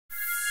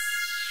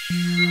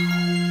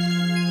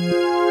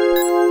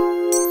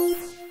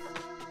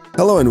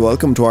Hello and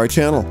welcome to our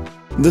channel.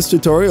 In this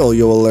tutorial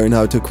you will learn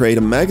how to create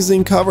a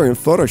magazine cover in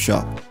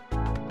Photoshop.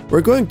 We're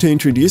going to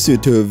introduce you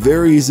to a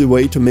very easy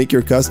way to make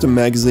your custom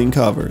magazine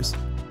covers.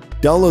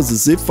 Download the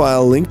zip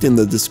file linked in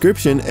the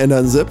description and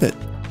unzip it.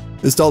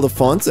 Install the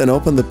fonts and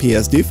open the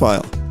PSD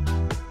file.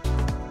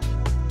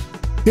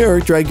 Here,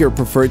 drag your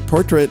preferred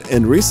portrait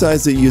and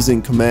resize it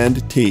using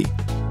Command T,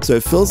 so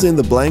it fills in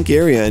the blank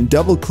area, and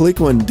double-click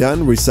when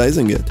done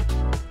resizing it.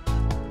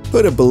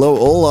 Put it below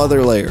all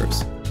other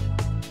layers.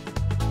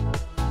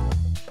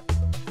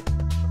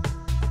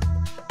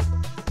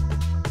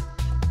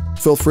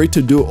 Feel free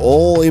to do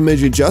all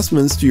image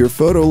adjustments to your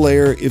photo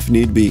layer if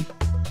need be.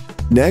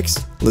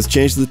 Next, let's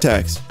change the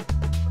text.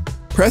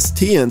 Press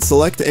T and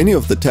select any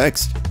of the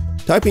text.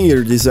 Type in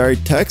your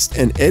desired text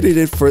and edit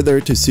it further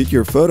to suit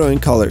your photo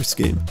and color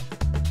scheme.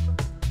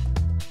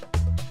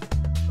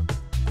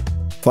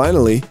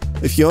 Finally,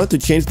 if you want to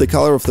change the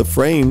color of the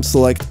frame,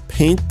 select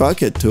Paint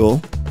Bucket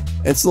tool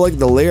and select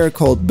the layer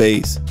called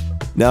Base.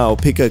 Now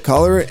pick a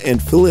color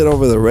and fill it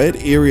over the red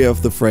area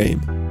of the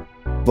frame.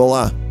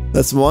 Voila!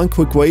 That's one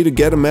quick way to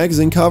get a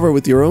magazine cover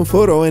with your own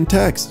photo and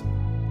text.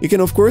 You can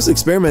of course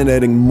experiment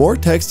adding more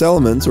text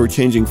elements or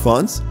changing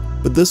fonts,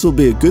 but this will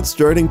be a good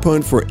starting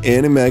point for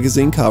any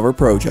magazine cover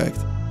project.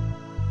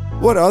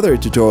 What other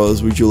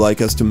tutorials would you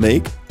like us to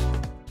make?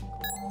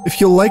 If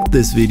you liked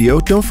this video,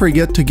 don't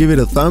forget to give it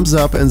a thumbs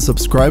up and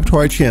subscribe to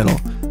our channel,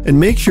 and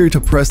make sure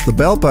to press the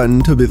bell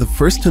button to be the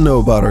first to know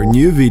about our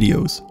new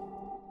videos.